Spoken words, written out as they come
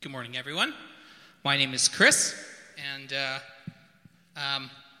Good morning, everyone. My name is Chris, and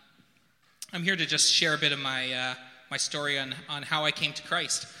I'm here to just share a bit of my story on how I came to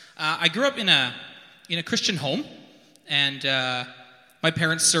Christ. I grew up in a Christian home, and my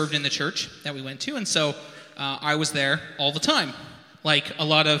parents served in the church that we went to, and so I was there all the time. Like a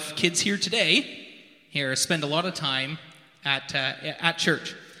lot of kids here today, spend a lot of time at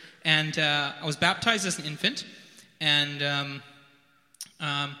church. And I was baptized as an infant, and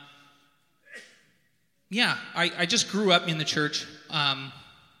I just grew up in the church,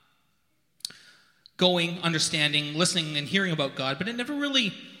 going, understanding, listening, and hearing about God, but it never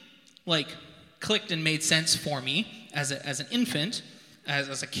really, clicked and made sense for me as an infant,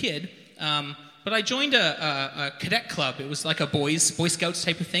 as a kid. But I joined a cadet club. It was like a Boy Scouts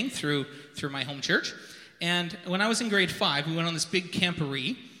type of thing through my home church. And when I was in grade 5, we went on this big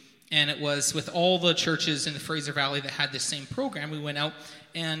camporee, and it was with all the churches in the Fraser Valley that had this same program. We went out,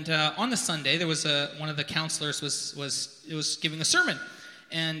 and on the Sunday, there was one of the counselors was giving a sermon.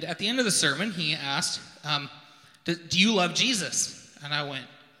 And at the end of the sermon, he asked, do you love Jesus? And I went,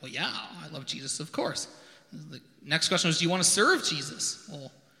 well, yeah, I love Jesus, of course. The next question was, do you want to serve Jesus?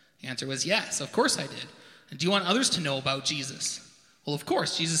 Well, the answer was yes, of course I did. And do you want others to know about Jesus? Well, of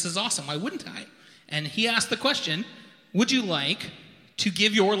course, Jesus is awesome. Why wouldn't I? And he asked the question, would you like to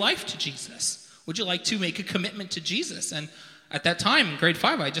give your life to Jesus? Would you like to make a commitment to Jesus? And at that time, in grade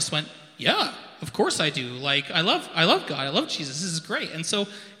 5, I just went, yeah, of course I do. I love God. I love Jesus. This is great. And so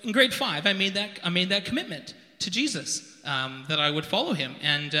in grade 5, I made that commitment to Jesus, that I would follow him.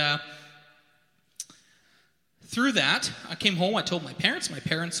 And through that, I came home. I told my parents. My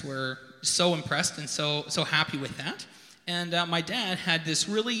parents were so impressed and so happy with that. And my dad had this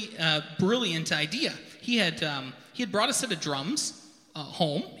really brilliant idea. He had brought a set of drums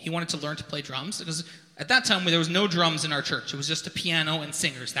home. He wanted to learn to play drums because at that time there was no drums in our church. It was just a piano and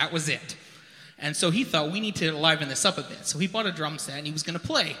singers. That was it. And so he thought we need to liven this up a bit. So he bought a drum set and he was going to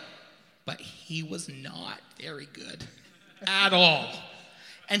play. But he was not very good at all.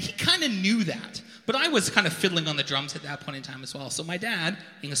 And he kind of knew that. But I was kind of fiddling on the drums at that point in time as well. So my dad,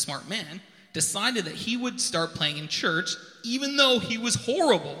 being a smart man, decided that he would start playing in church even though he was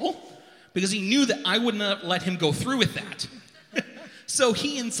horrible, because he knew that I would not let him go through with that. So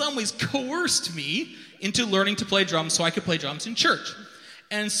he, in some ways, coerced me into learning to play drums so I could play drums in church.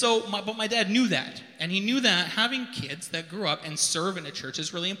 And so, but my dad knew that. And he knew that having kids that grew up and serve in a church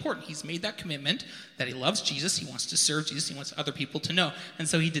is really important. He's made that commitment that he loves Jesus, he wants to serve Jesus, he wants other people to know. And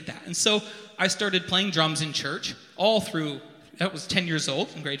so he did that. And so I started playing drums in church all through, I was 10 years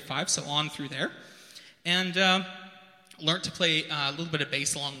old in grade 5, so on through there. And learned to play a little bit of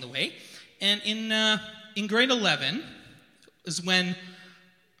bass along the way. And in grade 11 is when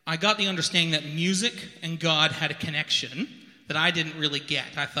I got the understanding that music and God had a connection that I didn't really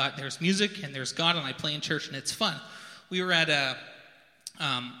get. I thought there's music and there's God and I play in church and it's fun. We were at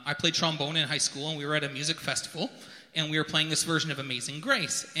I played trombone in high school and we were at a music festival and we were playing this version of Amazing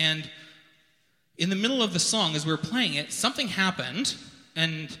Grace. And in the middle of the song, as we were playing it, something happened,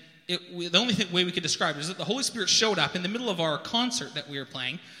 and the only way we could describe it is that the Holy Spirit showed up in the middle of our concert that we were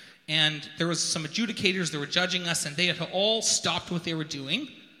playing, and there was some adjudicators that were judging us, and they had all stopped what they were doing.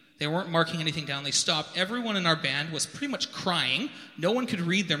 They weren't marking anything down. They stopped. Everyone in our band was pretty much crying. No one could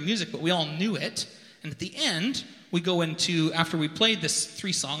read their music, but we all knew it. And at the end, we go into, after we played this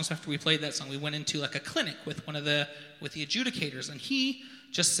 3 songs, after we played that song, we went into like a clinic with the adjudicators, and he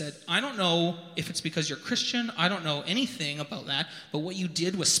just said, I don't know if it's because you're Christian, I don't know anything about that, but what you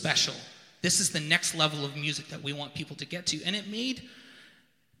did was special. This is the next level of music that we want people to get to. And it made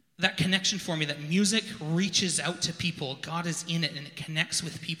that connection for me, that music reaches out to people. God is in it, and it connects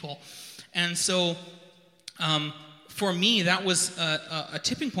with people. And so for me, that was a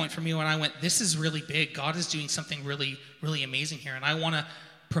tipping point for me when I went, this is really big. God is doing something really, really amazing here, and I want to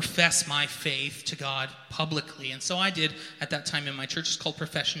profess my faith to God publicly. And so I did at that time in my church. It's called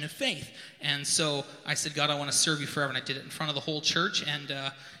Profession of Faith. And so I said, God, I want to serve you forever. And I did it in front of the whole church.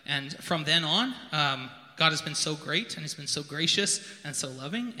 And from then on, God has been so great, and he's been so gracious and so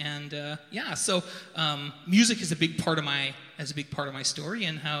loving. And so music is a big part of my story,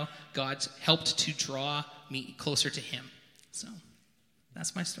 and how God's helped to draw me closer to him. So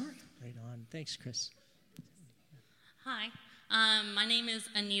that's my story. Right on. Thanks, Chris. Hi. My name is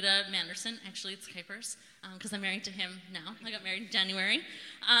Anita Manderson. Actually, it's Kuipers, because I'm married to him now. I got married in January.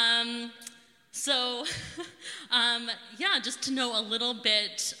 Just to know a little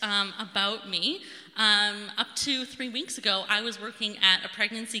bit about me. Up to 3 weeks ago, I was working at a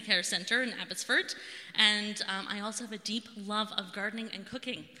pregnancy care center in Abbotsford, and I also have a deep love of gardening and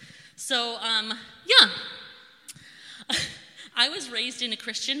cooking. So, I was raised in a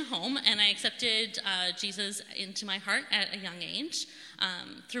Christian home, and I accepted Jesus into my heart at a young age.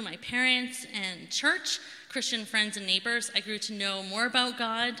 Through my parents and church, Christian friends and neighbors, I grew to know more about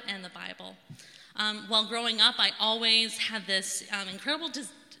God and the Bible. While growing up, I always had this incredible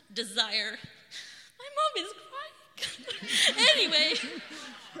desire. My mom is crying. Anyway,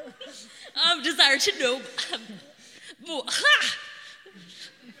 desire to know more.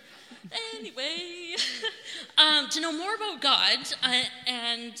 Anyway, to know more about God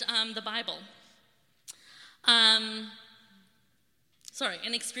and the Bible.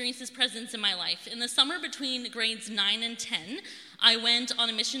 And experience His presence in my life. In the summer between grades 9 and 10, I went on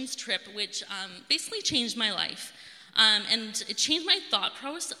a missions trip, which basically changed my life. And it changed my thought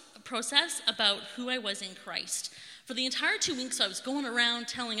process about who I was in Christ. For the entire 2 weeks, I was going around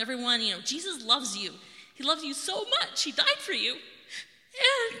telling everyone, Jesus loves you. He loves you so much. He died for you.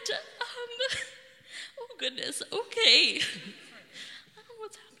 And, oh goodness, okay. I don't know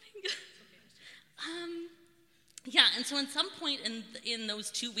what's happening. And so at some point in those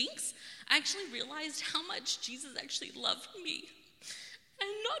 2 weeks, I actually realized how much Jesus actually loved me. And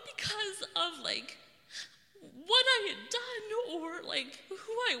not because of, what I had done or,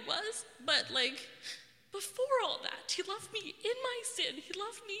 who I was, but, before all that, He loved me in my sin. He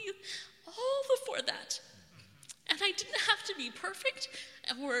loved me all before that. And I didn't have to be perfect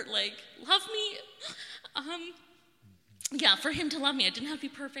or, love me. For Him to love me. I didn't have to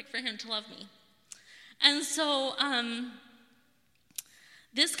be perfect for Him to love me. And so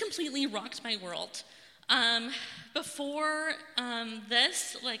this completely rocked my world. Before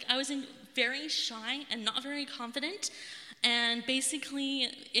this, I was very shy and not very confident. And basically,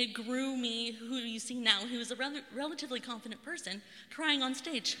 it grew me, who you see now, who is a relatively confident person, crying on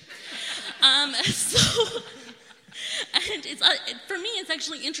stage. And it's for me, it's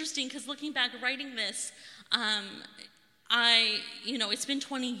actually interesting because looking back, writing this, it's been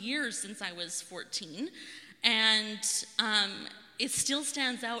 20 years since I was 14, and it still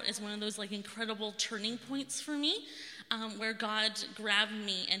stands out as one of those incredible turning points for me, where God grabbed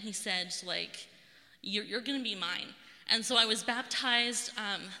me and He said, you're going to be mine. And so I was baptized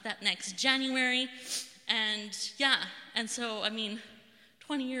that next January, and so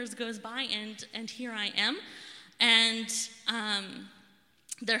 20 years goes by, and here I am, and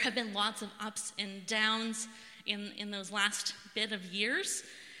there have been lots of ups and downs in those last bit of years.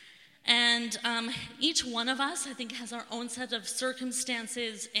 And each one of us, I think, has our own set of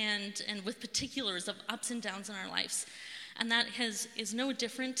circumstances and with particulars of ups and downs in our lives. And that is no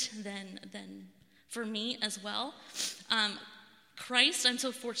different than for me as well. Christ, I'm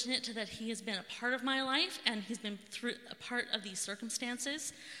so fortunate that He has been a part of my life, and He's been through a part of these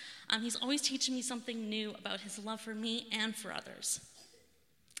circumstances. He's always teaching me something new about His love for me and for others.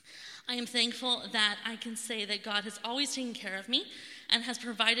 I am thankful that I can say that God has always taken care of me and has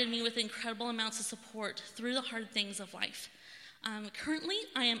provided me with incredible amounts of support through the hard things of life. Currently,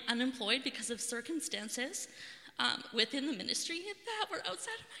 I am unemployed because of circumstances within the ministry that were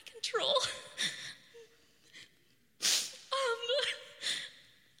outside of my control.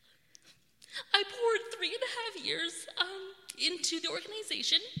 I poured 3.5 years into the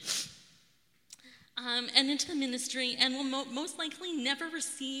organization and into the ministry, and will most likely never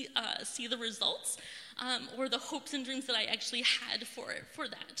see the results or the hopes and dreams that I actually had for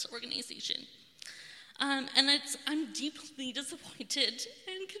that organization. And I'm deeply disappointed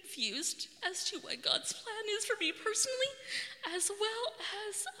and confused as to what God's plan is for me personally, as well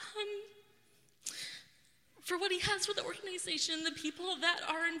as for what He has for the organization, the people that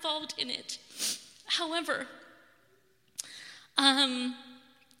are involved in it. However, I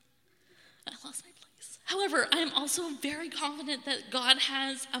lost my place. However, I am also very confident that God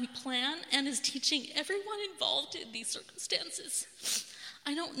has a plan and is teaching everyone involved in these circumstances.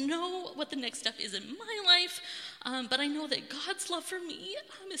 I don't know what the next step is in my life, but I know that God's love for me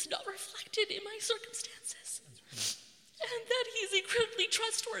is not reflected in my circumstances, and that He's incredibly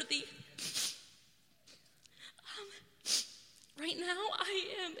trustworthy. Right now, I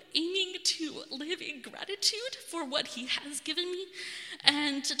am aiming to live in gratitude for what He has given me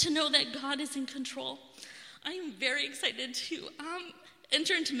and to know that God is in control. I am very excited to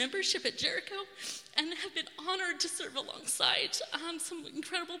enter into membership at Jericho and have been honored to serve alongside some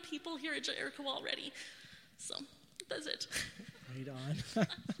incredible people here at Jericho already. So, that's it. Right on.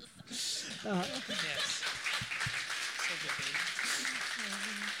 Yes. So good, babe.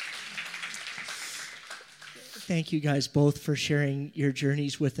 Thank you guys both for sharing your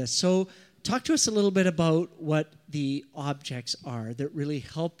journeys with us. So talk to us a little bit about what the objects are that really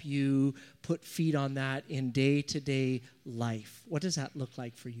help you put feet on that in day-to-day life. What does that look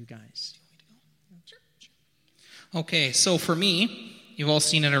like for you guys? Sure. Okay, so for me, you've all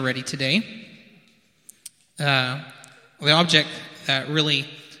seen it already today. The object that really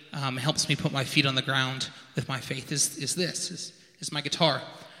helps me put my feet on the ground with my faith is my guitar.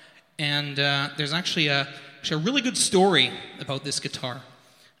 And there's actually a really good story about this guitar.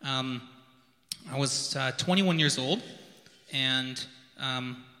 I was 21 years old, and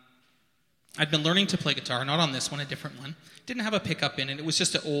I'd been learning to play guitar, not on this one, a different one. Didn't have a pickup in it. It was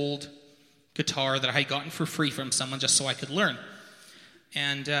just an old guitar that I had gotten for free from someone just so I could learn.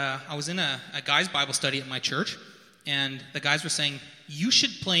 And I was in a guys' Bible study at my church, and the guys were saying, you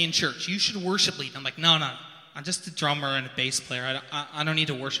should play in church. You should worship lead. I'm like, no. I'm just a drummer and a bass player. I don't need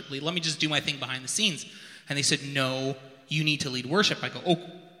to worship lead. Let me just do my thing behind the scenes. And they said, no, you need to lead worship. I go, oh,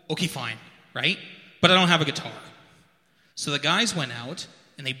 okay, fine, right? But I don't have a guitar. So the guys went out,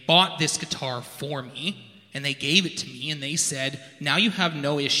 and they bought this guitar for me, and they gave it to me, and they said, now you have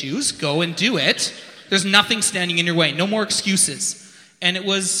no issues. Go and do it. There's nothing standing in your way. No more excuses. And it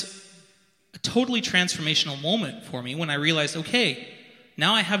was a totally transformational moment for me when I realized, okay,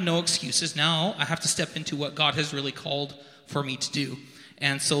 now I have no excuses. Now I have to step into what God has really called for me to do.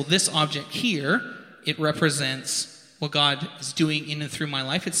 And so this object here, it represents what God is doing in and through my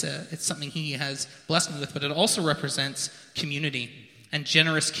life. It's something He has blessed me with, but it also represents community and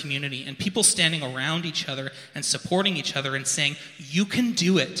generous community and people standing around each other and supporting each other and saying, you can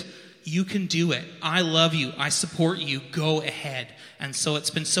do it. You can do it. I love you. I support you. Go ahead. And so it's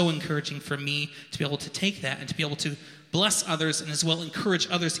been so encouraging for me to be able to take that and to be able to bless others and as well encourage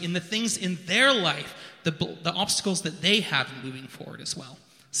others in the things in their life, the obstacles that they have in moving forward as well.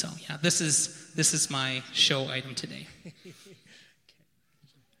 So yeah, this is my show item today.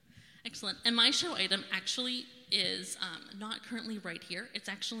 Excellent. And my show item actually is not currently right here. It's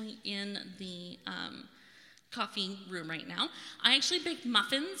actually in the coffee room right now. I actually baked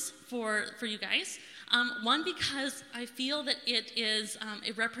muffins for you guys. One, because I feel that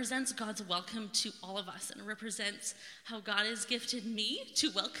it represents God's welcome to all of us, and it represents how God has gifted me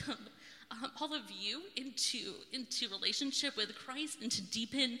to welcome all of you into relationship with Christ and to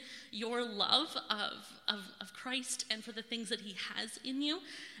deepen your love of Christ and for the things that He has in you.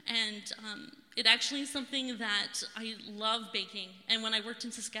 And it actually is something that I love baking. And when I worked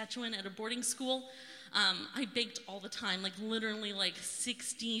in Saskatchewan at a boarding school, I baked all the time, like literally like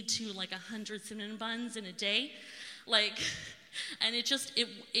 60 to like 100 cinnamon buns in a day. And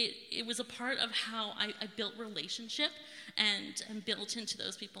it was a part of how I built relationship and built into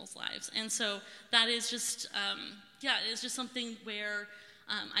those people's lives. And so that is just, it is just something where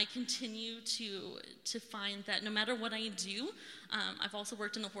I continue to find that no matter what I do, I've also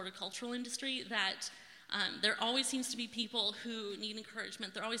worked in the horticultural industry, that there always seems to be people who need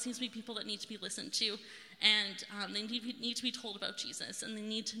encouragement. There always seems to be people that need to be listened to, and they need to be told about Jesus, and they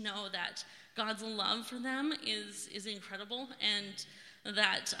need to know that God's love for them is incredible, and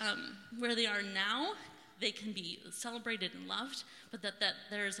that where they are now, they can be celebrated and loved, but that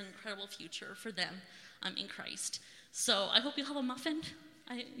there's an incredible future for them in Christ. So I hope you have a muffin.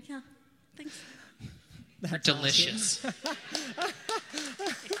 Thanks. That's delicious.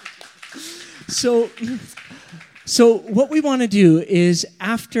 Awesome. So what we want to do is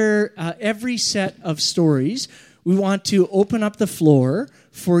after every set of stories, we want to open up the floor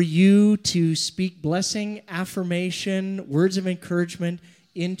for you to speak blessing, affirmation, words of encouragement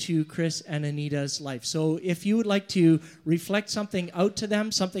into Chris and Anita's life. So if you would like to reflect something out to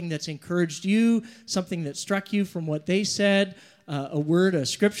them, something that's encouraged you, something that struck you from what they said, a word, a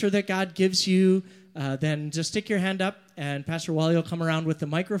scripture that God gives you, then just stick your hand up and Pastor Wally will come around with the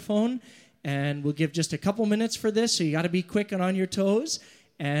microphone and we'll give just a couple minutes for this, so you got to be quick and on your toes,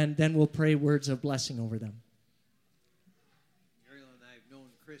 and then we'll pray words of blessing over them. Ariel and I have known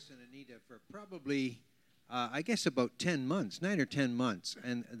Chris and Anita for probably, I guess about 10 months, 9 or 10 months,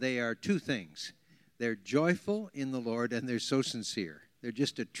 and they are two things. They're joyful in the Lord, and they're so sincere. They're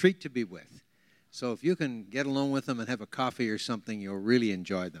just a treat to be with. So if you can get along with them and have a coffee or something, you'll really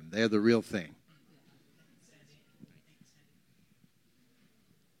enjoy them. They're the real thing.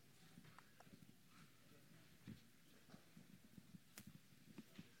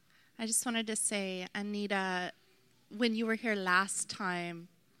 I just wanted to say, Anita, when you were here last time,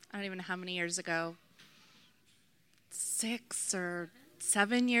 I don't even know how many years ago, 6 or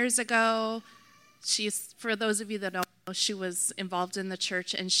 7 years ago, for those of you that don't know, she was involved in the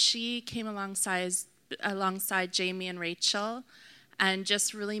church, and she came alongside Jamie and Rachel and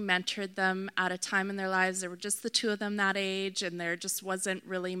just really mentored them at a time in their lives. There were just the two of them that age, and there just wasn't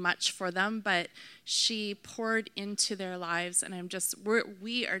really much for them, but she poured into their lives, and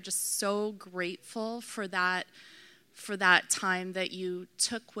we are just so grateful for that for that time that you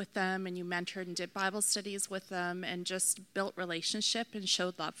took with them and you mentored and did Bible studies with them and just built relationship and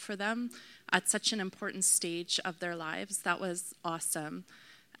showed love for them at such an important stage of their lives. That was awesome.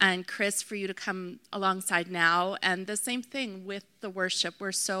 And Chris, for you to come alongside now, and the same thing with the worship.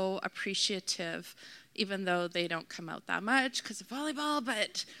 We're so appreciative, even though they don't come out that much because of volleyball,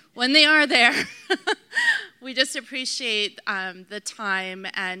 but when they are there, we just appreciate the time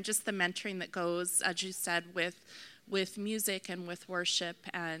and just the mentoring that goes, as you said, with music and with worship,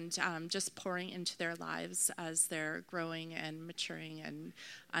 and just pouring into their lives as they're growing and maturing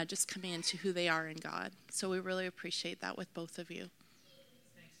and just coming into who they are in God. So we really appreciate that with both of you.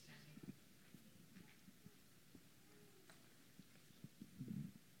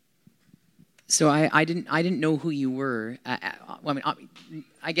 So I didn't know who you were.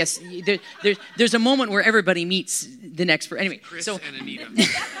 I guess there's a moment where everybody meets the next person. Anyway, Chris so and Anita.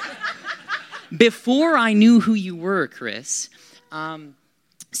 before I knew who you were, Chris,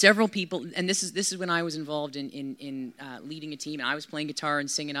 several people, and this is when I was involved in leading a team, and I was playing guitar and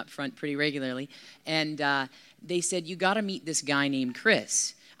singing up front pretty regularly, and they said, you got to meet this guy named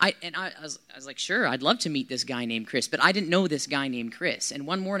Chris. I was like, sure, I'd love to meet this guy named Chris, but I didn't know this guy named Chris. And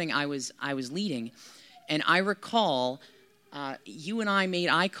one morning I was leading, and I recall you and I made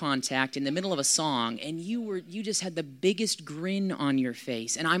eye contact in the middle of a song, and you just had the biggest grin on your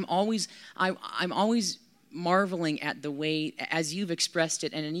face. And I'm always marveling at the way, as you've expressed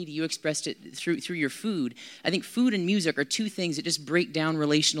it, and Anita, you expressed it through your food. I think food and music are two things that just break down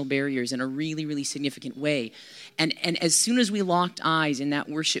relational barriers in a really, really significant way. And as soon as we locked eyes in that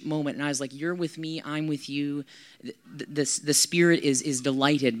worship moment, and I was like, you're with me, I'm with you, the Spirit is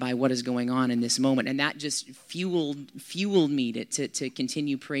delighted by what is going on in this moment. And that just fueled me to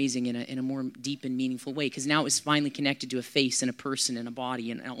continue praising in a more deep and meaningful way, because now it was finally connected to a face and a person and a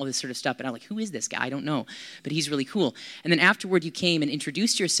body and all this sort of stuff. But I'm like, who is this guy? I don't know. But he's really cool. And then afterward, you came and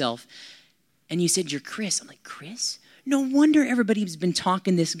introduced yourself, and you said, you're Chris. I'm like, Chris? No wonder everybody's been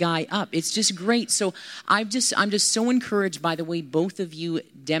talking this guy up. It's just great. So I'm just so encouraged by the way both of you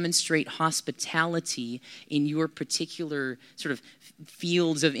demonstrate hospitality in your particular sort of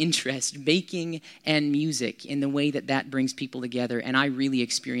fields of interest, baking and music, in the way that brings people together. And I really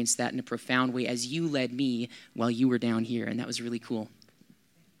experienced that in a profound way as you led me while you were down here, and that was really cool.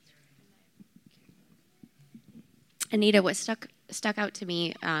 Anita, what stuck out to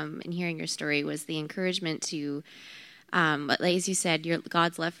me in hearing your story was the encouragement to, as you said,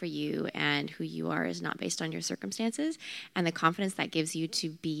 God's love for you and who you are is not based on your circumstances, and the confidence that gives you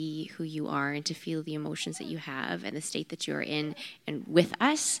to be who you are and to feel the emotions that you have and the state that you are in and with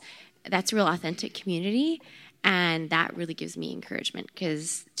us. That's real authentic community. And that really gives me encouragement,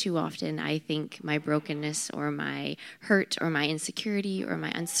 because too often I think my brokenness or my hurt or my insecurity or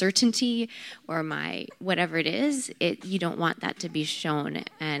my uncertainty or my whatever it is, you don't want that to be shown.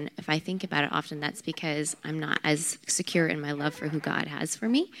 And if I think about it often, that's because I'm not as secure in my love for who God has for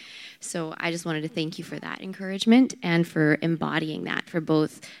me. So I just wanted to thank you for that encouragement and for embodying that for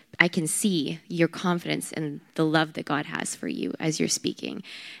both. I can see your confidence and the love that God has for you as you're speaking.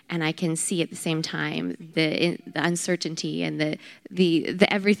 And I can see at the same time the uncertainty and the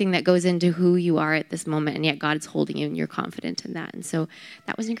everything that goes into who you are at this moment. And yet God's holding you and you're confident in that. And so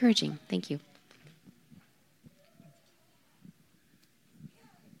that was encouraging. Thank you.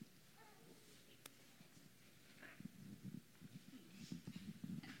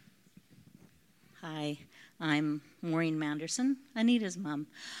 Hi, I'm Maureen Manderson, Anita's mom.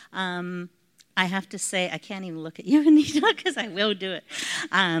 I have to say, I can't even look at you, Anita, because I will do it.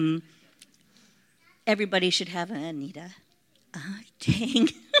 Everybody should have an Anita. Dang.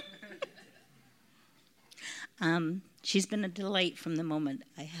 She's been a delight from the moment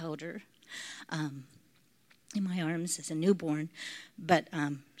I held her in my arms as a newborn, but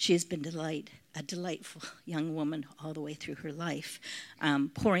she has been a delightful young woman all the way through her life.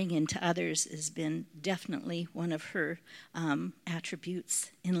 Pouring into others has been definitely one of her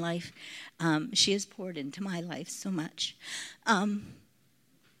attributes in life. She has poured into my life so much.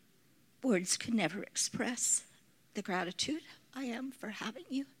 Words could never express the gratitude I am for having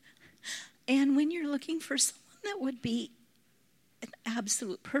you. And when you're looking for someone that would be an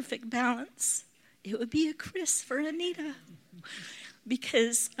absolute perfect balance, it would be a Chris for Anita.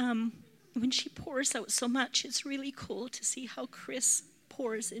 Because when she pours out so much, it's really cool to see how Chris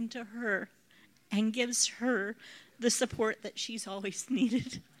pours into her and gives her the support that she's always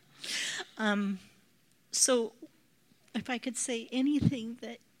needed. So if I could say anything,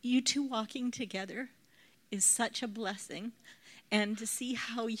 that you two walking together is such a blessing. And to see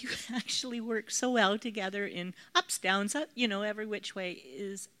how you actually work so well together in ups, downs, every which way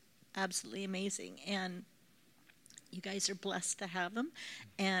is absolutely amazing. And you guys are blessed to have them,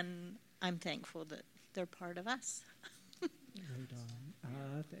 and I'm thankful that they're part of us. Right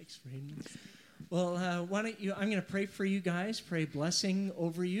on. Thanks, Braden. Well, why don't you, I'm going to pray for you guys, pray blessing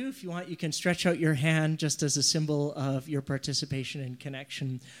over you. If you want, you can stretch out your hand just as a symbol of your participation and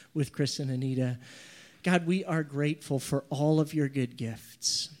connection with Chris and Anita. God, we are grateful for all of your good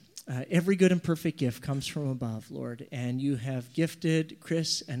gifts. Every good and perfect gift comes from above, Lord, and you have gifted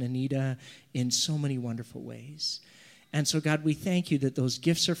Chris and Anita in so many wonderful ways. And so, God, we thank you that those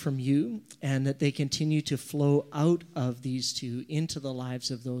gifts are from you and that they continue to flow out of these two into the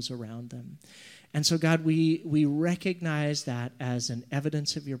lives of those around them. And so, God, we recognize that as an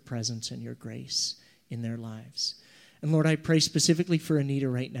evidence of your presence and your grace in their lives. And, Lord, I pray specifically for Anita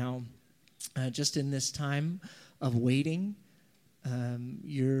right now, just in this time of waiting.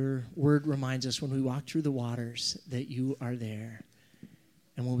 Your word reminds us when we walk through the waters that you are there.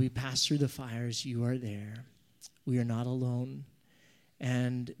 And when we pass through the fires, you are there. We are not alone,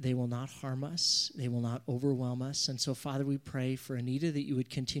 and they will not harm us. They will not overwhelm us. And so, Father, we pray for Anita that you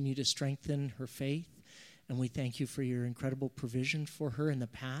would continue to strengthen her faith, and we thank you for your incredible provision for her in the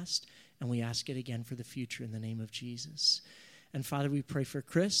past, and we ask it again for the future in the name of Jesus. And, Father, we pray for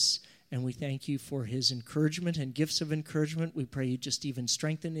Chris, and we thank you for his encouragement and gifts of encouragement. We pray you just even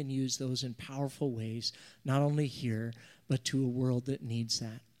strengthen and use those in powerful ways, not only here, but to a world that needs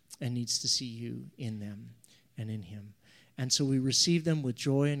that and needs to see you in them and in him. And so we receive them with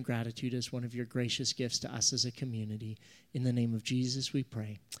joy and gratitude as one of your gracious gifts to us as a community. In the name of Jesus we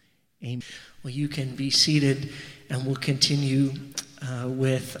pray. Amen. Well, you can be seated, and we'll continue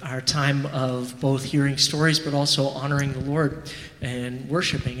with our time of both hearing stories but also honoring the Lord and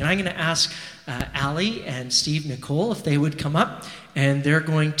worshiping. And I'm going to ask Allie and Steve Nicole if they would come up, and they're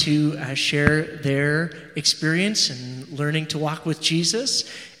going to share their experience in learning to walk with Jesus,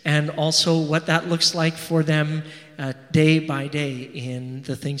 and also what that looks like for them day by day in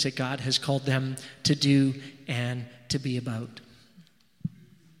the things that God has called them to do and to be about.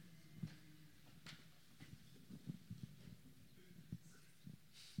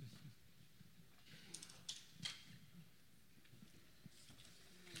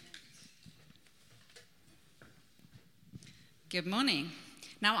 Good morning.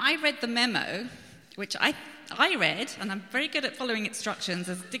 Now, I read the memo, which I read, and I'm very good at following instructions,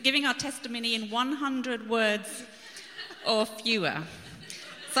 as giving our testimony in 100 words or fewer.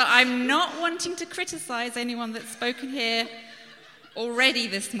 So I'm not wanting to criticize anyone that's spoken here already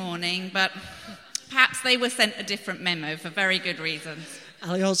this morning, but perhaps they were sent a different memo for very good reasons.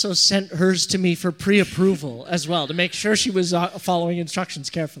 Ali also sent hers to me for pre-approval as well, to make sure she was following instructions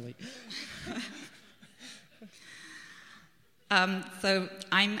carefully. So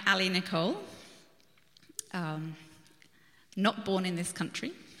I'm Allie Nicole, not born in this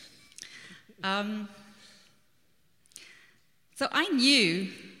country. So I knew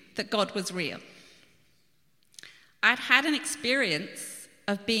that God was real. I'd had an experience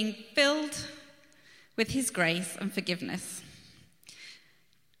of being filled with his grace and forgiveness.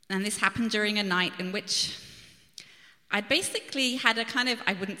 And this happened during a night in which I'd basically had a kind of,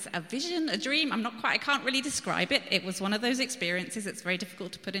 a vision, a dream. I can't really describe it. It was one of those experiences. It's very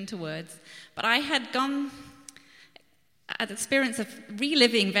difficult to put into words. But I had an experience of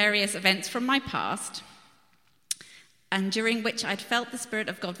reliving various events from my past, and during which I'd felt the Spirit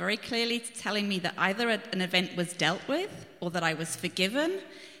of God very clearly telling me that either an event was dealt with or that I was forgiven.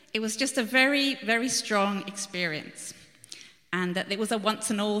 It was just a very, very strong experience, and that it was a once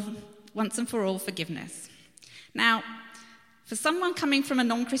and for all forgiveness. Now, for someone coming from a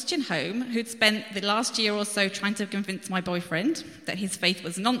non-Christian home who'd spent the last year or so trying to convince my boyfriend that his faith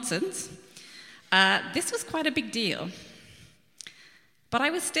was nonsense, this was quite a big deal. But I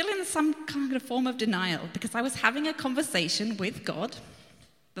was still in some kind of form of denial, because I was having a conversation with God,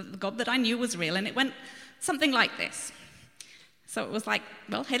 the God that I knew was real, and it went something like this. So it was like,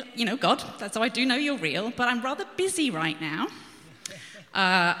 well, hey, God, so I do know you're real, but I'm rather busy right now.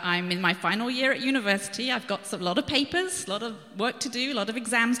 I'm in my final year at university. I've got a lot of papers, a lot of work to do, a lot of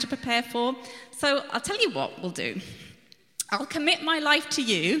exams to prepare for. So I'll tell you what we'll do. I'll commit my life to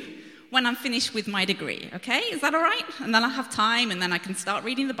you when I'm finished with my degree, okay? Is that all right? And then I'll have time, and then I can start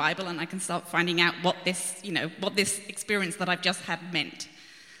reading the Bible, and I can start finding out what this experience that I've just had meant.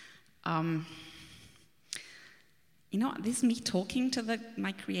 This is me talking to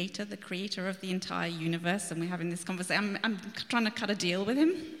my creator, the creator of the entire universe, and we're having this conversation. I'm trying to cut a deal with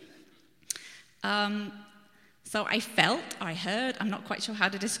him. So I heard, I'm not quite sure how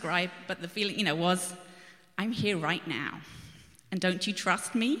to describe, but the feeling, was, I'm here right now. And don't you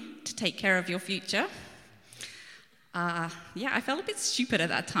trust me to take care of your future? I felt a bit stupid at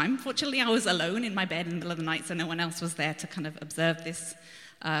that time. Fortunately, I was alone in my bed in the middle of the night, so no one else was there to kind of observe this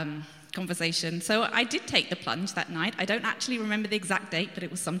conversation. So I did take the plunge that night. I don't actually remember the exact date, but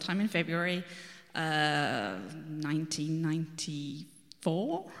it was sometime in February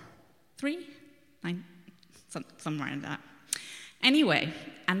 1994, somewhere in that. Anyway,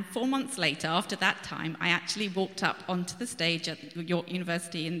 and 4 months later, after that time, I actually walked up onto the stage at York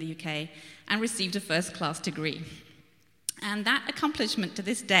University in the UK and received a first-class degree. And that accomplishment to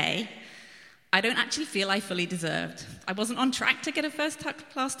this day, I don't actually feel I fully deserved. I wasn't on track to get a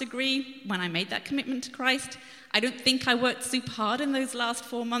first-class degree when I made that commitment to Christ. I don't think I worked super hard in those last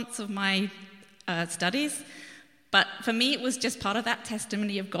 4 months of my studies. But for me, it was just part of that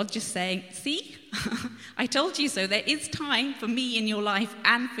testimony of God just saying, see, I told you so. There is time for me in your life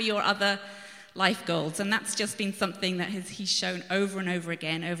and for your other life goals. And that's just been something that he's shown over and over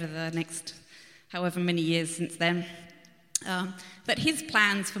again over the next however many years since then. That his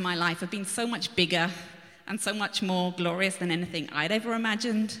plans for my life have been so much bigger and so much more glorious than anything I'd ever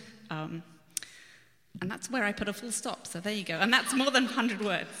imagined. And that's where I put a full stop. So there you go. And that's more than 100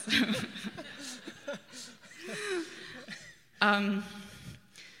 words.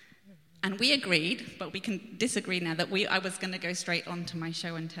 And we agreed, but we can disagree now, that I was going to go straight on to my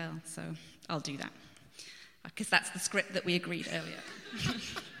show and tell. So I'll do that. Because that's the script that we agreed earlier.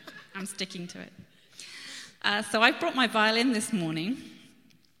 I'm sticking to it. So I brought my violin this morning,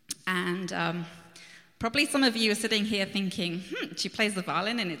 and probably some of you are sitting here thinking, she plays the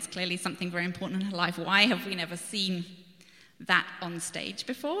violin, and it's clearly something very important in her life. Why have we never seen that on stage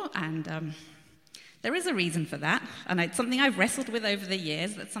before? And there is a reason for that, and it's something I've wrestled with over the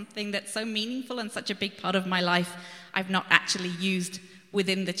years. That's something that's so meaningful and such a big part of my life I've not actually used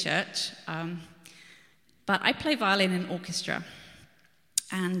within the church. But I play violin in orchestra,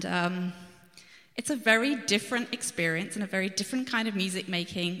 and it's a very different experience and a very different kind of music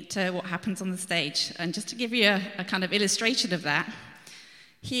making to what happens on the stage. And just to give you a kind of illustration of that,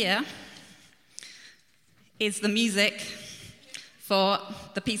 here is the music for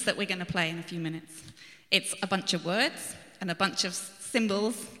the piece that we're going to play in a few minutes. It's a bunch of words and a bunch of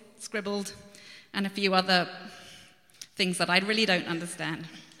symbols scribbled and a few other things that I really don't understand.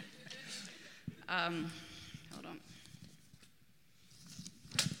 Hold on.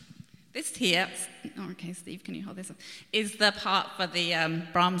 This here, okay, Steve, can you hold this up? Is the part for the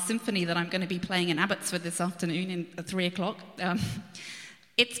Brahms Symphony that I'm going to be playing in Abbotsford this afternoon at 3 o'clock.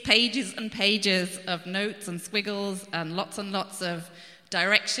 It's pages and pages of notes and squiggles and lots of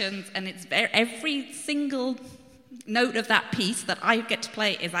directions, and it's every single note of that piece that I get to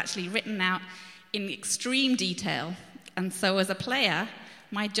play is actually written out in extreme detail. And so as a player,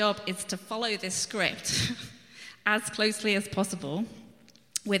 my job is to follow this script as closely as possible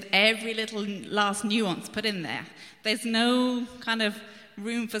with every little last nuance put in there. There's no kind of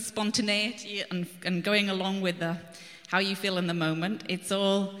room for spontaneity and going along with how you feel in the moment. It's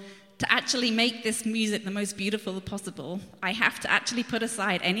all to actually make this music the most beautiful possible. I have to actually put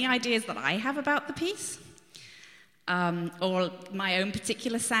aside any ideas that I have about the piece or my own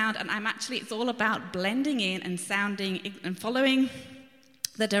particular sound, and it's all about blending in and sounding and following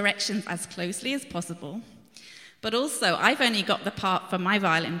the directions as closely as possible. But also, I've only got the part for my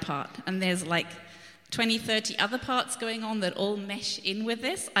violin part, and there's like 20, 30 other parts going on that all mesh in with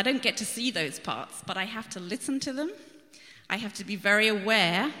this. I don't get to see those parts, but I have to listen to them. I have to be very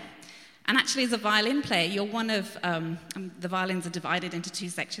aware. And actually, as a violin player, you're one of, the violins are divided into two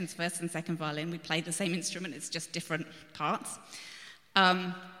sections, first and second violin. We play the same instrument, it's just different parts.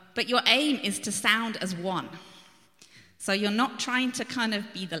 But your aim is to sound as one. So you're not trying to kind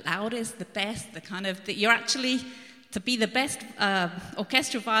of be the loudest, the best, you're actually, to be the best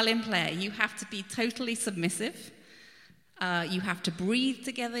orchestral violin player, you have to be totally submissive. You have to breathe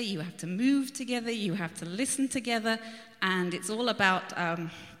together, you have to move together, you have to listen together, and it's all about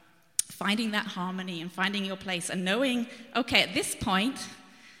finding that harmony and finding your place and knowing, okay, at this point,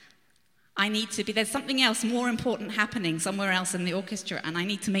 there's something else more important happening somewhere else in the orchestra, and I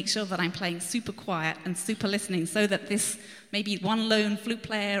need to make sure that I'm playing super quiet and super listening so that this, maybe one lone flute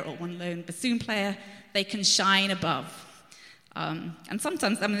player or one lone bassoon player, they can shine above. And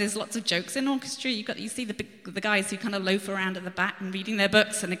sometimes, there's lots of jokes in orchestra. You see the guys who kind of loaf around at the back and reading their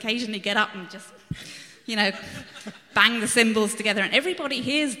books and occasionally get up and just, bang the cymbals together, and everybody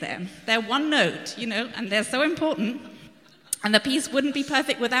hears them. They're one note, and they're so important. And the piece wouldn't be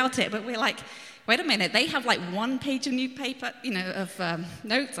perfect without it. But we're like, wait a minute, they have like 1 page of new paper, of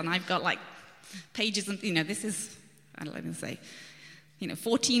notes, and I've got like pages, and this is, I don't know, let me say,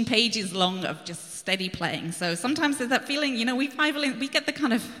 14 pages long of just steady playing. So sometimes there's that feeling, we get the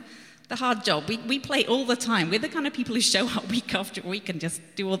kind of the hard job. We play all the time. We're the kind of people who show up week after week and just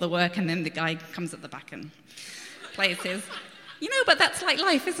do all the work, and then the guy comes at the back and plays his. But that's like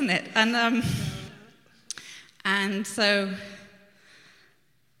life, isn't it? And so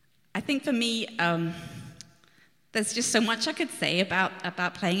I think for me, there's just so much I could say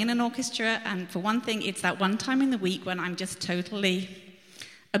about playing in an orchestra. And for one thing, it's that one time in the week when I'm just totally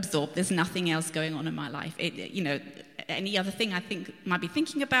absorbed. There's nothing else going on in my life. Any other thing I think might be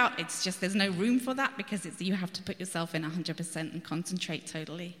thinking about, it's just there's no room for that, because you have to put yourself in 100% and concentrate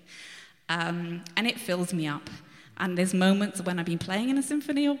totally. And it fills me up. And there's moments when I've been playing in a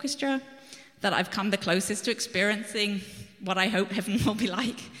symphony orchestra that I've come the closest to experiencing what I hope heaven will be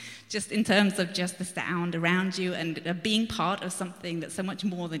like, just in terms of just the sound around you and being part of something that's so much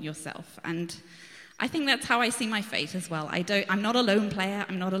more than yourself. And I think that's how I see my faith as well. I'm not a lone player.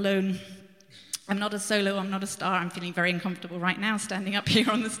 I'm not alone. I'm not a solo. I'm not a star. I'm feeling very uncomfortable right now standing up here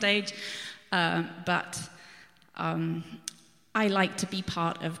on the stage. But I like to be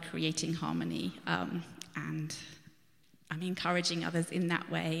part of creating harmony, and I'm encouraging others in that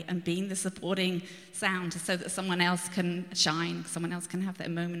way and being the supporting sound so that someone else can shine, someone else can have their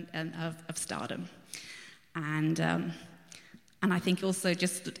moment of stardom. And I think also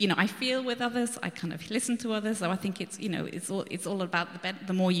just, I feel with others, I kind of listen to others, so I think it's all about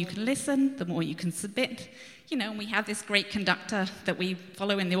the more you can listen, the more you can submit. And we have this great conductor that we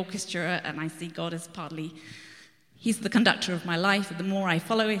follow in the orchestra, and I see God as partly, he's the conductor of my life. The more I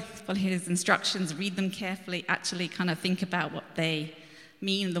follow his instructions, read them carefully, actually kind of think about what they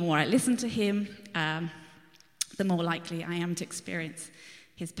mean, the more I listen to him, the more likely I am to experience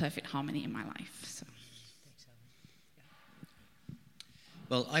his perfect harmony in my life. So.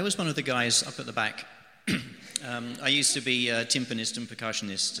 Well, I was one of the guys up at the back. I used to be a timpanist and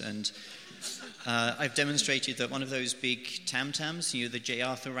percussionist, and I've demonstrated that one of those big tam-tams, the J.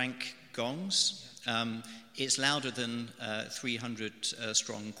 Arthur Rank gongs, it's louder than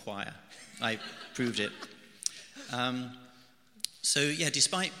 300-strong choir. I proved it.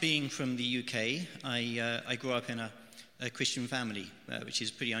 Despite being from the UK, I grew up in a Christian family, which is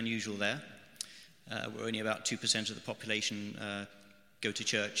pretty unusual there. We're only about 2% of the population go to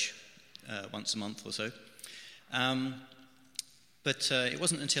church once a month or so. But it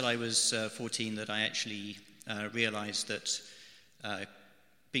wasn't until I was 14 that I actually realized that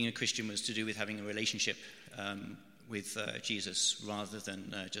being a Christian was to do with having a relationship with Jesus rather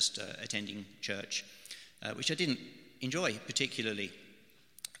than just attending church, which I didn't enjoy particularly.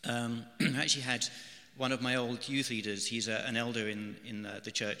 I actually had one of my old youth leaders, he's an elder in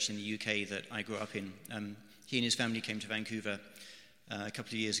the church in the UK that I grew up in. He and his family came to Vancouver a couple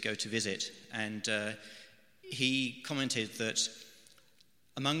of years ago to visit, and he commented that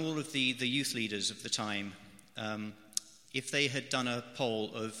among all of the youth leaders of the time, if they had done a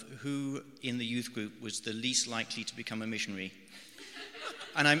poll of who in the youth group was the least likely to become a missionary,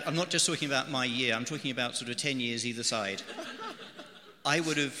 and I'm not just talking about my year, I'm talking about sort of 10 years either side, I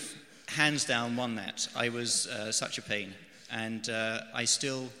would have hands down won that. I was such a pain, and I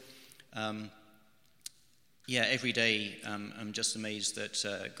still... every day I'm just amazed that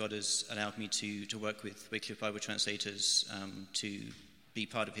God has allowed me to work with Wycliffe Bible Translators, to be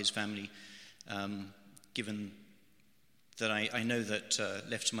part of his family, given that I know that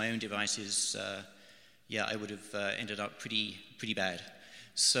left to my own devices, I would have ended up pretty bad.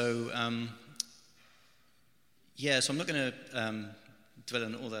 So, so I'm not going to dwell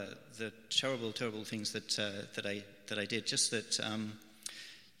on all the terrible things that I did, just that...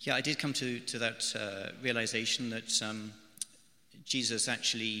 I did come to that realization that Jesus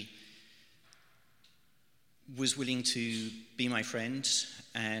actually was willing to be my friend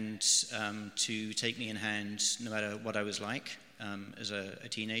and to take me in hand no matter what I was like as a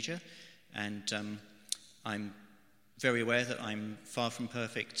teenager. And I'm very aware that I'm far from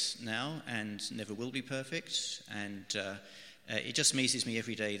perfect now and never will be perfect. And it just amazes me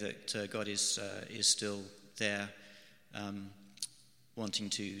every day that God is still there, wanting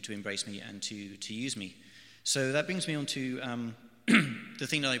to embrace me and to use me. So that brings me on to the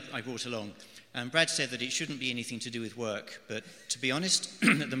thing that I brought along. Brad said that it shouldn't be anything to do with work, but to be honest,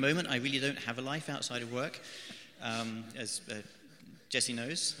 at the moment I really don't have a life outside of work, as Jesse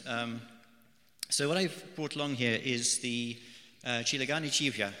knows. So what I've brought along here is the Chilagani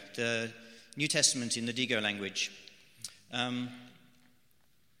Chivya, the New Testament in the Digo language.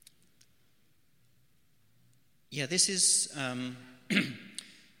 This is...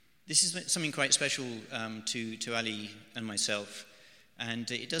 This is something quite special to Ali and myself,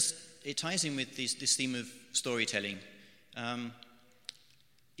 and it ties in with this theme of storytelling.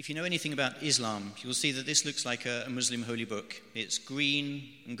 if you know anything about Islam, you'll see that this looks like a Muslim holy book. It's green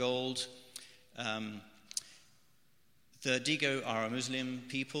and gold. The Digo are a Muslim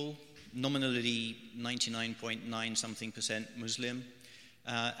people, nominally 99.9 something percent Muslim.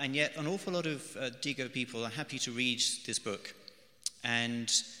 And yet an awful lot of Digo people are happy to read this book.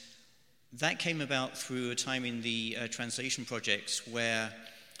 And that came about through a time in the translation projects where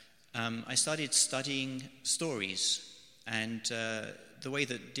I started studying stories and the way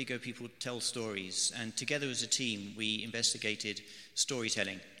that Digo people tell stories. And together as a team, we investigated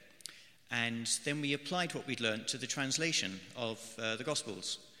storytelling. And then we applied what we'd learned to the translation of the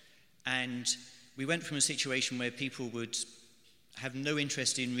Gospels. And we went from a situation where people would have no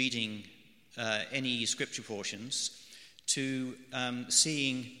interest in reading any scripture portions to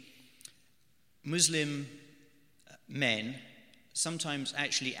seeing Muslim men, sometimes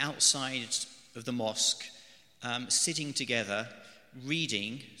actually outside of the mosque, sitting together,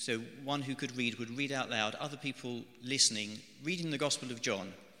 reading. So one who could read would read out loud, other people listening, reading the Gospel of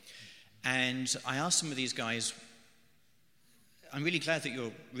John. And I asked some of these guys, I'm really glad that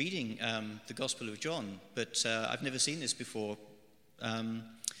you're reading the Gospel of John, but I've never seen this before.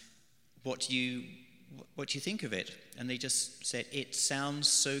 What do you think of it? And they just said, it sounds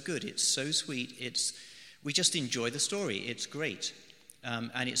so good, it's so sweet, we just enjoy the story, it's great.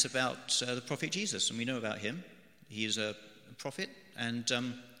 And it's about the prophet Jesus, and we know about him. He is a prophet, and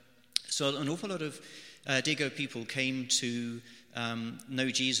so an awful lot of Digo people came to know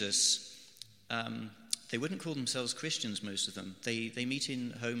Jesus. They wouldn't call themselves Christians, most of them. They meet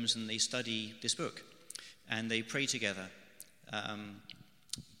in homes and they study this book, and they pray together.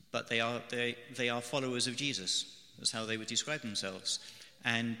 But they are followers of Jesus. That's how they would describe themselves.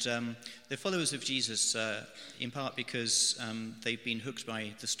 And they're followers of Jesus in part because they've been hooked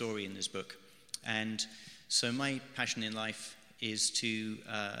by the story in this book. And so my passion in life is to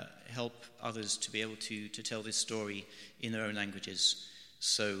help others to be able to tell this story in their own languages.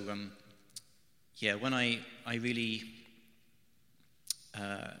 So, when I really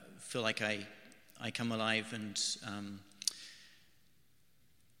feel like I come alive and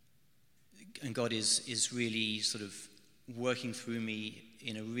God is really sort of working through me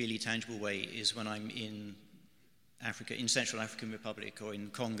in a really tangible way is when I'm in Africa, in Central African Republic, or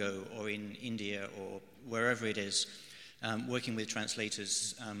in Congo, or in India, or wherever it is, working with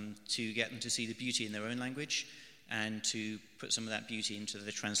translators to get them to see the beauty in their own language and to put some of that beauty into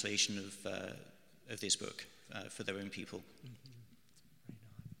the translation of this book for their own people.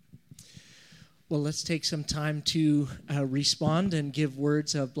 Well, let's take some time to respond and give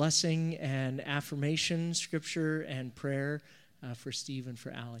words of blessing and affirmation, scripture, and prayer for Steve and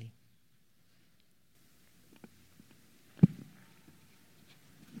for Allie.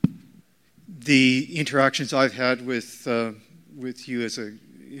 The interactions I've had with you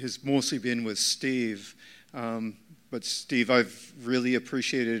has mostly been with Steve. But Steve, I've really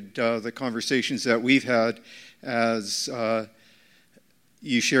appreciated the conversations that we've had as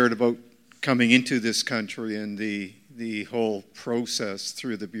you shared about coming into this country and the whole process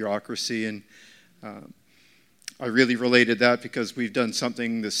through the bureaucracy. And I really related that because we've done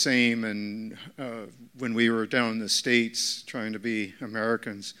something the same. And when we were down in the States trying to be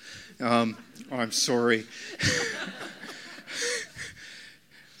Americans, I'm sorry.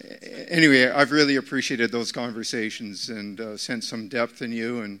 Anyway, I've really appreciated those conversations and sensed some depth in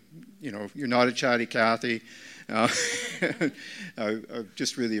you. And, you're not a chatty Cathy. I've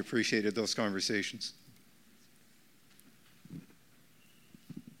just really appreciated those conversations.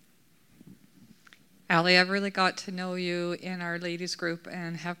 Allie, I've really got to know you in our ladies group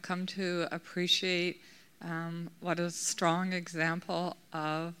and have come to appreciate what a strong example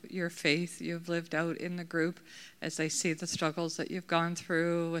of your faith you've lived out in the group as I see the struggles that you've gone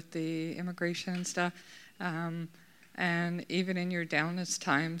through with the immigration and stuff. And even in your downest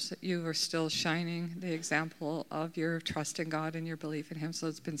times, you are still shining the example of your trust in God and your belief in Him. So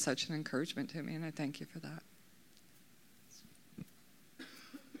it's been such an encouragement to me, and I thank you for that.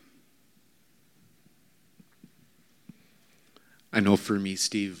 I know for me,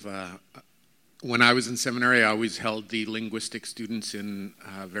 Steve, when I was in seminary, I always held the linguistic students in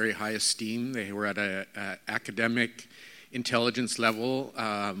very high esteem. They were at an academic intelligence level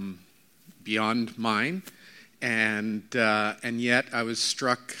beyond mine. And yet I was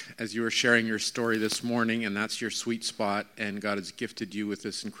struck as you were sharing your story this morning, and that's your sweet spot, and God has gifted you with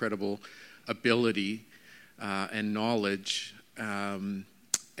this incredible ability and knowledge. And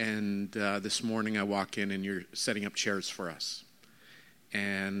this morning I walk in and you're setting up chairs for us.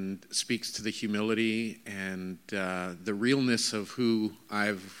 And speaks to the humility and the realness of who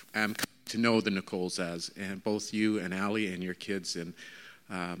am to know the Nicoles as, and both you and Allie and your kids. And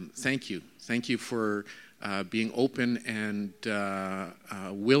Thank you. Thank you for being open and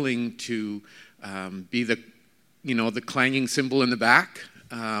willing to be the clanging cymbal in the back,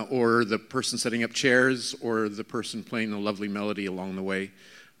 or the person setting up chairs, or the person playing a lovely melody along the way,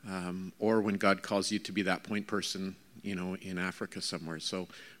 or when God calls you to be that point person, in Africa somewhere. So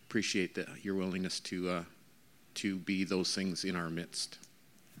appreciate your willingness to be those things in our midst.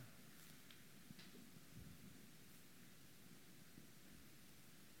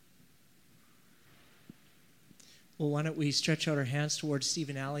 Well, why don't we stretch out our hands towards Steve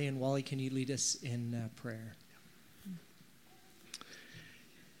and Allie, and Wally, can you lead us in prayer?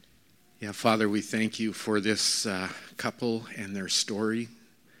 Yeah, Father, we thank you for this couple and their story.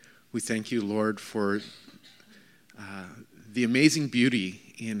 We thank you, Lord, for the amazing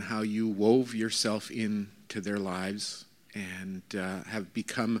beauty in how you wove yourself into their lives and have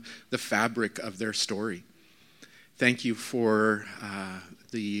become the fabric of their story. Thank you for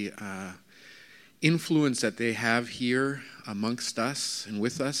the influence that they have here amongst us and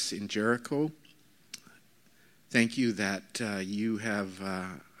with us in Jericho. Thank you that you have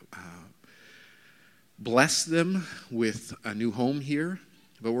blessed them with a new home here.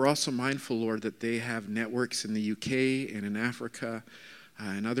 But we're also mindful, Lord, that they have networks in the UK and in Africa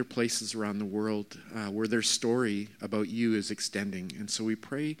and other places around the world where their story about you is extending. And so we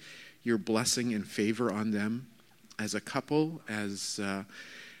pray your blessing and favor on them as a couple, as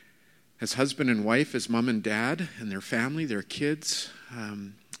husband and wife, as mom and dad and their family, their kids.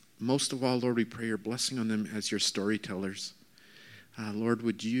 Most of all, Lord, we pray your blessing on them as your storytellers. Lord,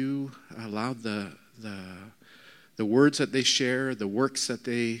 would you allow the words that they share, the works that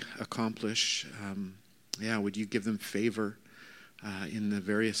they accomplish, would you give them favor in the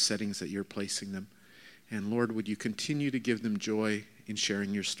various settings that you're placing them. And Lord, would you continue to give them joy in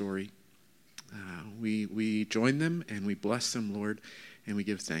sharing your story. We join them and we bless them, Lord, and we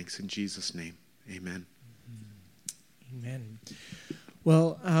give thanks in Jesus' name. Amen. Amen.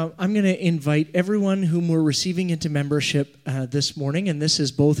 Well, I'm going to invite everyone whom we're receiving into membership this morning, and this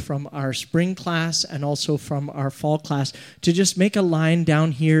is both from our spring class and also from our fall class, to just make a line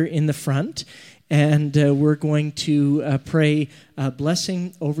down here in the front, and we're going to pray a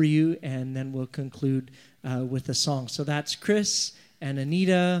blessing over you, and then we'll conclude with a song. So that's Chris and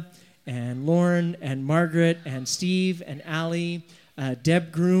Anita and Lauren and Margaret and Steve and Allie,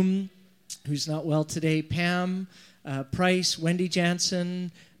 Deb Groom, who's not well today, Pam, Price, Wendy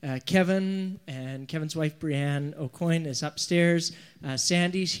Jansen, Kevin, and Kevin's wife Brianne O'Coin is upstairs.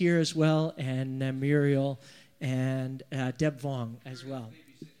 Sandy's here as well, and Muriel and Deb Vong as well.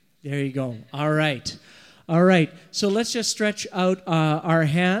 There you go. All right. So let's just stretch out our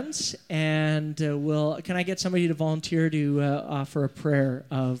hands, and can I get somebody to volunteer to offer a prayer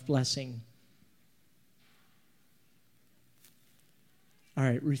of blessing? All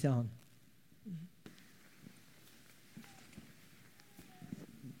right, Ruth Ellen.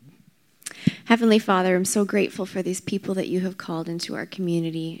 Heavenly Father, I'm so grateful for these people that you have called into our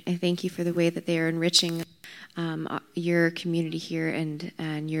community. I thank you for the way that they are enriching your community here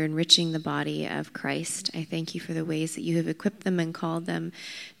and you're enriching the body of Christ. I thank you for the ways that you have equipped them and called them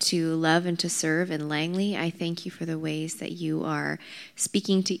to love and to serve in Langley. I thank you for the ways that you are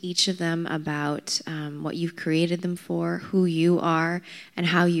speaking to each of them about what you've created them for, who you are, and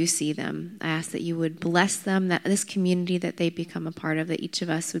how you see them. I ask that you would bless them, that this community that they become a part of, that each of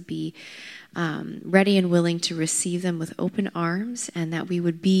us would be ready and willing to receive them with open arms, and that we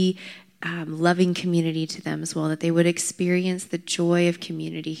would be loving community to them as well, that they would experience the joy of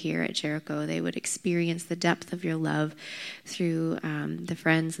community here at Jericho. They would experience the depth of your love through the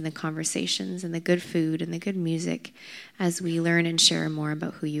friends and the conversations and the good food and the good music as we learn and share more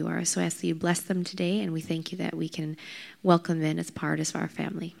about who you are. So I ask that you bless them today, and we thank you that we can welcome them as part of our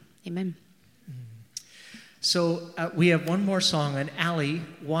family. Amen. So we have one more song, and Allie,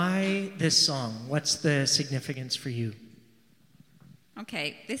 why this song? What's the significance for you?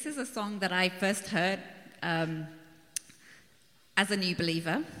 Okay, this is a song that I first heard as a new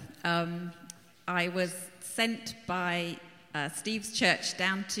believer. I was sent by Steve's church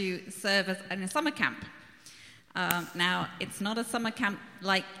down to serve in a summer camp. Now, it's not a summer camp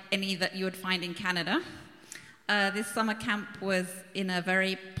like any that you would find in Canada. This summer camp was in a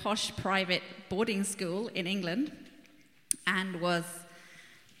very posh private boarding school in England and was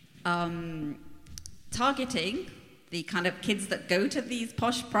targeting the kind of kids that go to these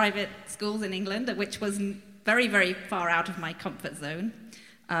posh private schools in England, which was very, very far out of my comfort zone.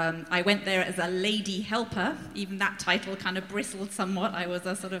 I went there as a lady helper. Even that title kind of bristled somewhat. I was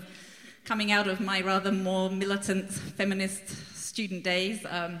a sort of coming out of my rather more militant feminist student days.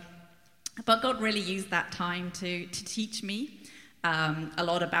 But God really used that time to teach me a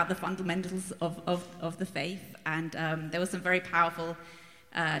lot about the fundamentals of the faith. And there were some very powerful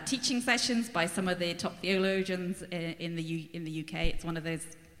teaching sessions by some of the top theologians in the UK. It's one of those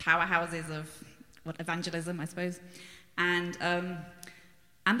powerhouses of evangelism, I suppose. And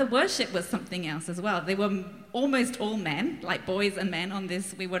the worship was something else as well. They were almost all men, like boys and men on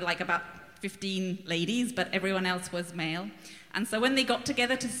this. We were like about 15 ladies, but everyone else was male. And so when they got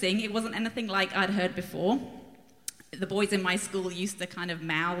together to sing, it wasn't anything like I'd heard before. The boys in my school used to kind of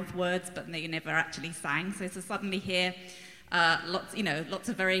mouth words, but they never actually sang. So to suddenly hear lots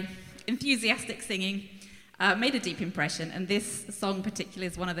of very enthusiastic singing made a deep impression. And this song particularly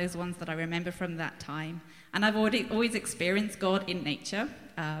is one of those ones that I remember from that time. And I've always experienced God in nature.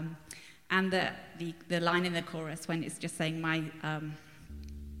 And the line in the chorus when it's just saying,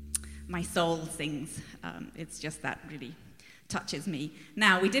 my soul sings, it's just that really touches me.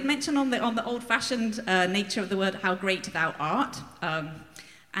 Now, we did mention on the old-fashioned nature of the word, how great thou art.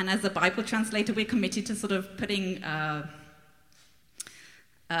 And as a Bible translator, we're committed to sort of putting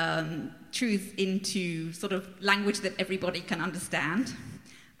truth into sort of language that everybody can understand.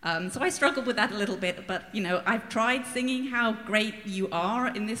 So I struggled with that a little bit, but, I've tried singing how great you are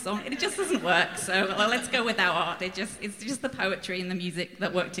in this song. It just doesn't work, so let's go with thou art. It's just the poetry and the music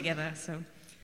that work together, so...